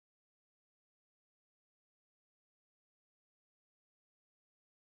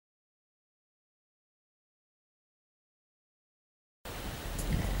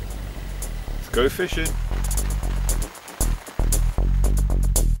go fishing.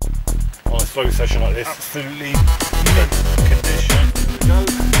 On a slow session like this, absolutely mint condition. There we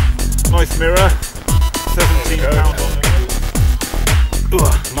go. Nice mirror, £17 on the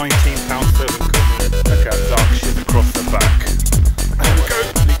nose. £19 serving cover. Look how dark she is across the back. There we go.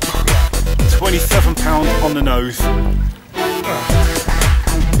 £27 on the nose.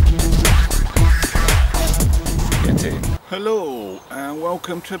 Get in. Hello and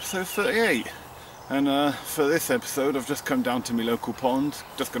welcome to episode 38. And for this episode I've just come down to my local pond.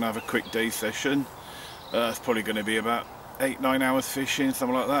 Just going to have a quick day session. It's probably going to be about 8-9 hours fishing,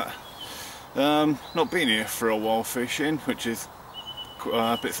 something like that. Not been here for a while fishing, which is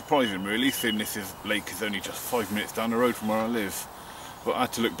a bit surprising really, seeing this lake is only just 5 minutes down the road from where I live. But I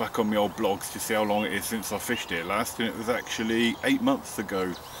had to look back on my old blogs to see how long it is since I fished here last, and it was actually 8 months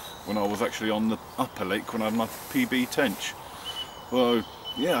ago when I was actually on the upper lake when I had my PB tench. Well,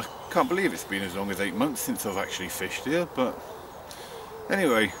 yeah, I can't believe it's been as long as 8 months since I've actually fished here, but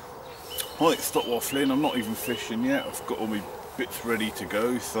anyway, right, stop waffling, I'm not even fishing yet, I've got all my bits ready to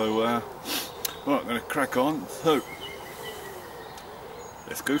go, so right, I'm going to crack on, so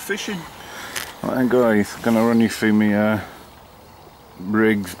let's go fishing. Right then guys, I'm going to run you through my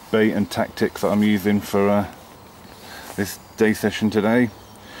rigs, bait and tactics that I'm using for this day session today.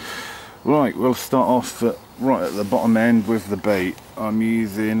 Right, we'll start off right at the bottom end with the bait. I'm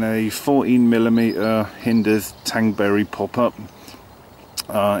using a 14mm Hinders Tangberry pop-up.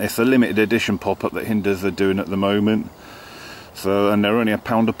 It's a limited edition pop-up that Hinders are doing at the moment. So, and they're only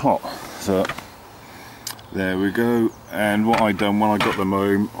 £1 a pop. So there we go. And what I done when I got them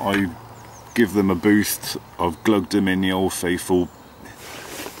home, I give them a boost. I've glugged them in the old faithful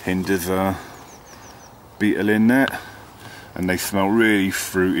Hinders beetle in there. And they smell really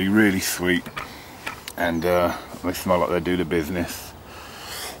fruity, really sweet, and they smell like they do the business.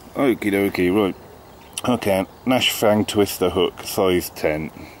 Okie dokie, right. Okay, Nash Fang Twister hook, size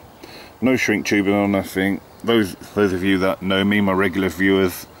 10. No shrink tubing or nothing. Those of you that know me, my regular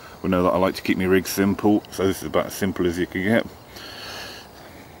viewers, will know that I like to keep my rig simple, so this is about as simple as you can get.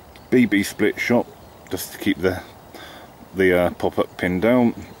 BB split shot, just to keep the pop-up pin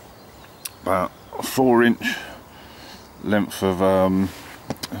down. About a 4-inch length of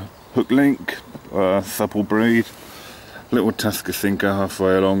hook link, supple braid, little Tusker sinker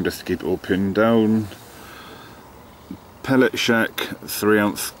halfway along just to keep it all pinned down, pellet shack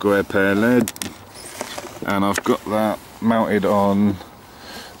 3-ounce square pair lead, and I've got that mounted on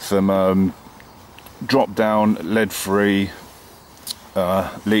some drop down lead free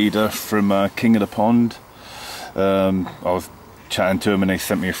leader from King of the Pond. I was chatting to them and they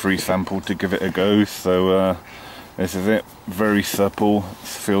sent me a free sample to give it a go, so this is it, very supple,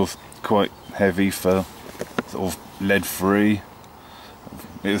 feels quite heavy for sort of lead free.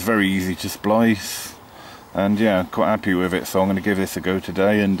 It's very easy to splice, and yeah, quite happy with it, so I'm going to give this a go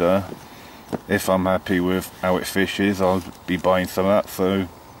today, and if I'm happy with how it fishes, I'll be buying some of that. So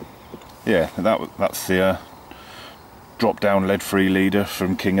yeah, that's the drop down lead free leader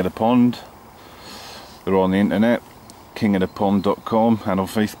from King of the Pond. They're on the internet, kingofthepond.com, and on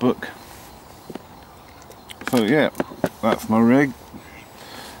Facebook. So yeah, that's my rig.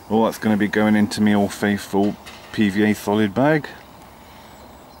 All that's going to be going into my old faithful PVA solid bag.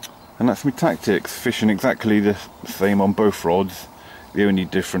 And that's my tactics, fishing exactly the same on both rods. The only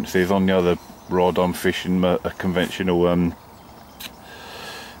difference is on the other rod I'm fishing a conventional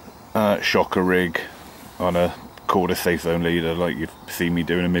shocker rig on a quarter safe zone leader like you've seen me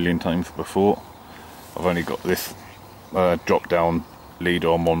doing a million times before. I've only got this drop down leader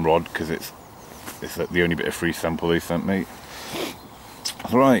on one rod because it's the only bit of free sample they sent me.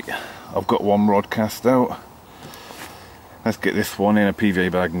 Right, I've got one rod cast out. Let's get this one in a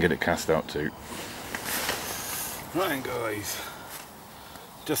PVA bag and get it cast out too. Right guys,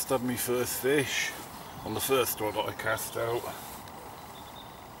 just had my first fish on the first rod that I cast out.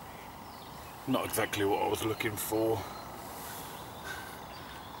 Not exactly what I was looking for.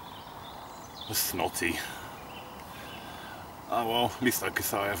 A snotty. Oh well, at least I can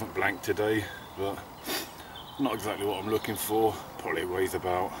say I haven't blanked today, but not exactly what I'm looking for. Probably weighs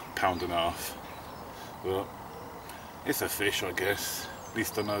about £1.5, but it's a fish, I guess. At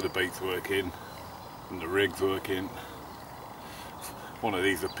least I know the bait's working and the rig's working. One of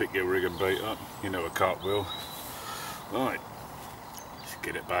these will pick your rig and bait up, you know a carp will. Right, let's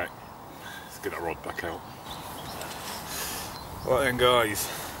get it back. Let's get that rod back out. Right then guys,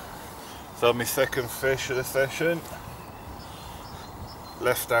 so my second fish of the session.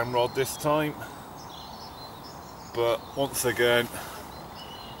 Left hand rod this time, but once again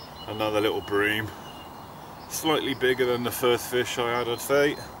another little bream, slightly bigger than the first fish I had, I'd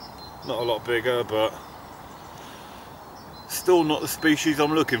say. Not a lot bigger, but still not the species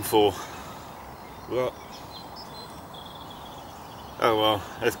I'm looking for. But oh well,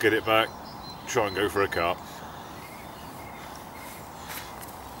 let's get it back, try and go for a carp.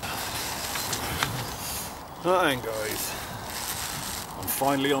 Right then guys, I'm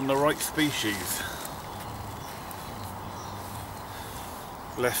finally on the right species.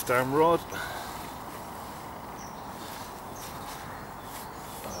 Left hand rod.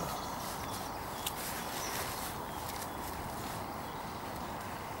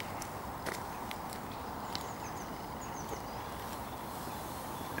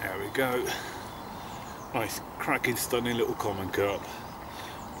 There we go. Nice, cracking, stunning little common carp.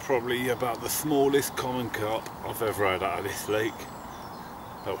 Probably about the smallest common carp I've ever had out of this lake.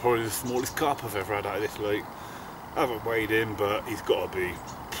 Probably the smallest carp I've ever had out of this lake. I haven't weighed him, but he's got to be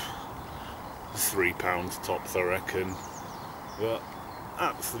 3 pounds tops, I reckon. But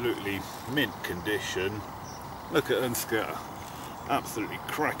absolutely mint condition. Look at them scatter. Absolutely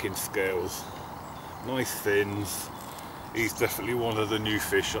cracking scales. Nice fins. He's definitely one of the new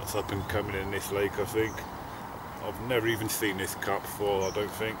fish that's up and coming in this lake, I think. I've never even seen this carp before, I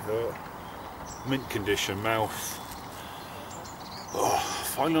don't think. Mint condition mouth. Oh,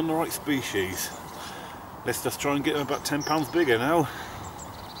 finally on the right species. Let's just try and get him about 10 pounds bigger now.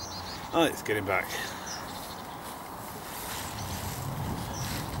 Alright, let's get him back.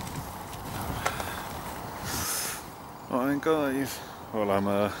 Right then guys, well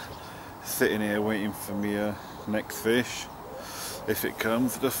I'm sitting here waiting for me next fish. If it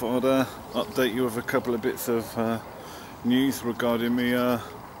comes, just thought I'd update you with a couple of bits of news regarding me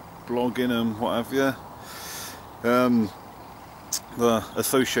blogging and what have you. The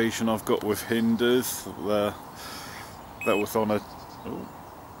association I've got with Hinders, that was on a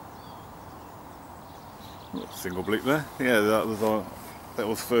single bleep there. Yeah, that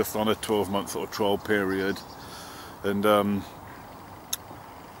was first on a 12-month sort of trial period, and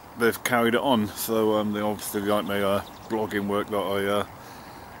they've carried it on. So they obviously like my blogging work that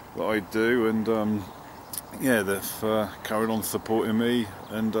I do, and yeah, they've carried on supporting me,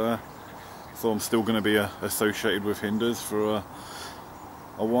 and so I'm still going to be associated with Hinders for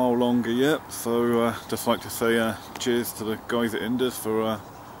a while longer yet. So just like to say cheers to the guys at Hinders for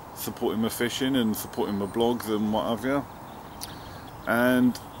supporting my fishing and supporting my blogs and what have you.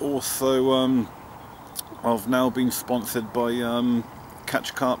 And also I've now been sponsored by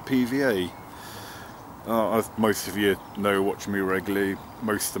Catch Carp PVA. As most of you know, watch me regularly,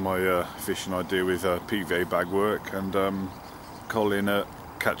 most of my fishing I do is PVA bag work, and Colin at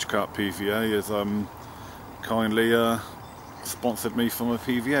Catch Carp PVA has kindly sponsored me for my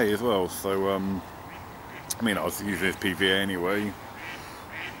PVA as well. So I mean, I was using his PVA anyway,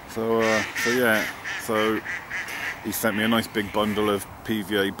 so yeah, so he sent me a nice big bundle of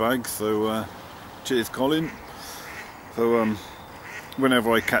PVA bags, so cheers Colin. So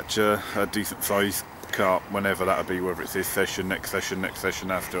whenever I catch a decent sized carp, whenever that'll be, whether it's this session, next session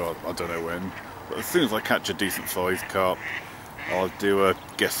after, I don't know when, but as soon as I catch a decent sized carp, I'll do a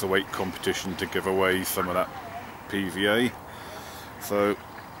guess the weight competition to give away some of that PVA. So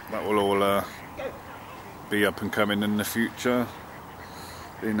that will all be up and coming in the future,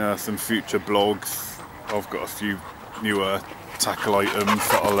 in some future blogs. I've got a few newer tackle items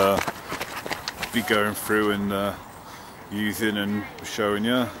that I'll be going through and using and showing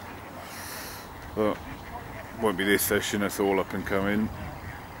you, but won't be this session, it's all up and coming.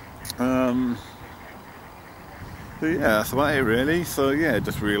 So yeah, that's about it really. So yeah,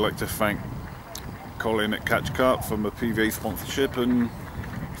 just really like to thank Colin at Catch Carp for my PVA sponsorship, and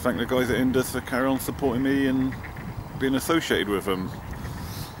thank the guys at Indus for carrying on supporting me and being associated with them.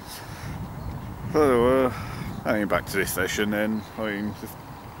 So heading back to this session then, I mean,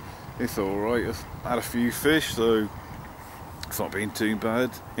 it's alright. I've had a few fish, so it's not been too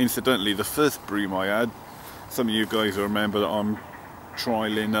bad. Incidentally, the first bream I had, some of you guys will remember that I'm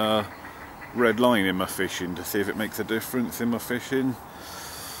trialling red line in my fishing to see if it makes a difference in my fishing.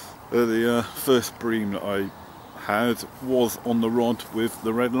 The first bream that I had was on the rod with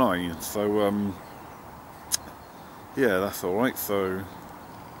the red line, so yeah, that's alright. So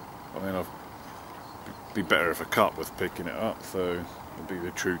I mean, I'd be better if a carp was picking it up, so it'll be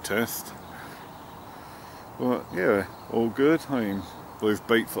the true test. But yeah, all good. I mean, those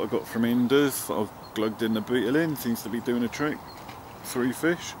baits that I got from Indus that I've glugged in the beetle in seems to be doing a trick. 3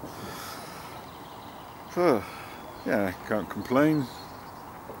 fish. So yeah, can't complain.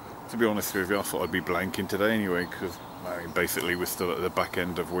 To be honest with you, I thought I'd be blanking today anyway, because I mean, basically we're still at the back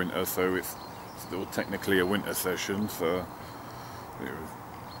end of winter, so it's still technically a winter session. So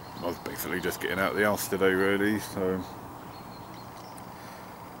I was basically just getting out of the house today really. So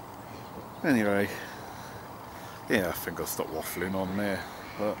Anyway, yeah, I think I'll stop waffling on there,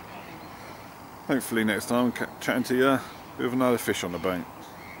 but hopefully next time I'm chatting to you with another fish on the bank,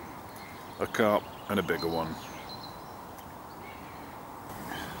 a carp and a bigger one.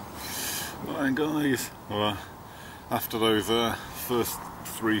 Right guys, well, after those first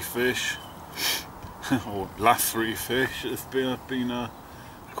 3 fish, or last 3 fish, it's been a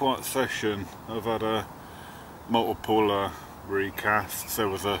quiet session. I've had multiple recasts. There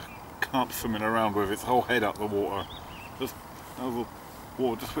was a carp swimming around with its whole head out the water, just over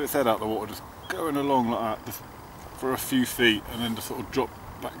water, just with its head out the water, just going along like that, just for a few feet, and then just sort of drop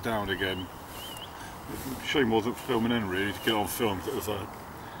back down again. Shame wasn't filming in really to get on film, because it was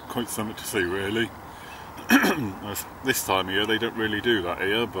quite something to see really. This time of year they don't really do that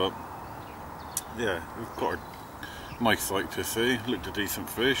here, but yeah, it was quite a nice sight to see. Looked a decent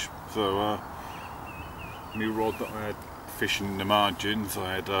fish. So my rod that I had fishing in the margins,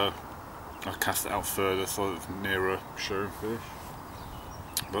 I cast it out further so it's nearer showing fish,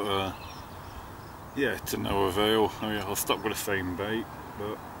 but yeah, to no avail. I mean, I was stuck with the same bait,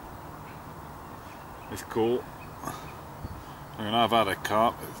 but it's caught. I mean, I've had a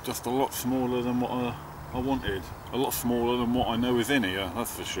carp, it's just a lot smaller than what I wanted. A lot smaller than what I know is in here,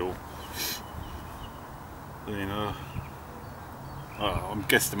 that's for sure. You know, I'm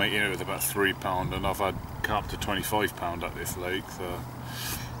guesstimating it was about £3, and I've had carp to £25 at this lake. So,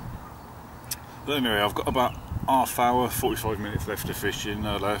 but anyway, I've got about half hour, 45 minutes left of fishing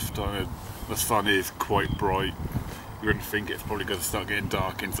left. I mean, the sun is quite bright. You wouldn't think it's probably going to start getting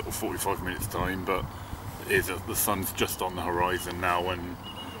dark in sort of 45 minutes time, but the sun's just on the horizon now, and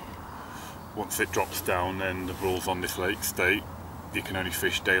once it drops down, then the rules on this lake state you can only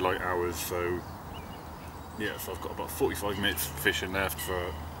fish daylight hours. So yeah, so I've got about 45 minutes fishing left,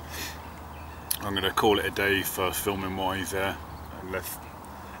 so I'm going to call it a day for filming wise there, unless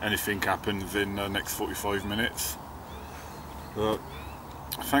anything happens in the next 45 minutes. But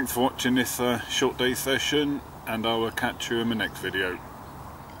thanks for watching this short day session, and I will catch you in my next video.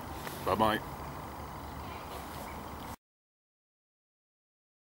 Bye bye.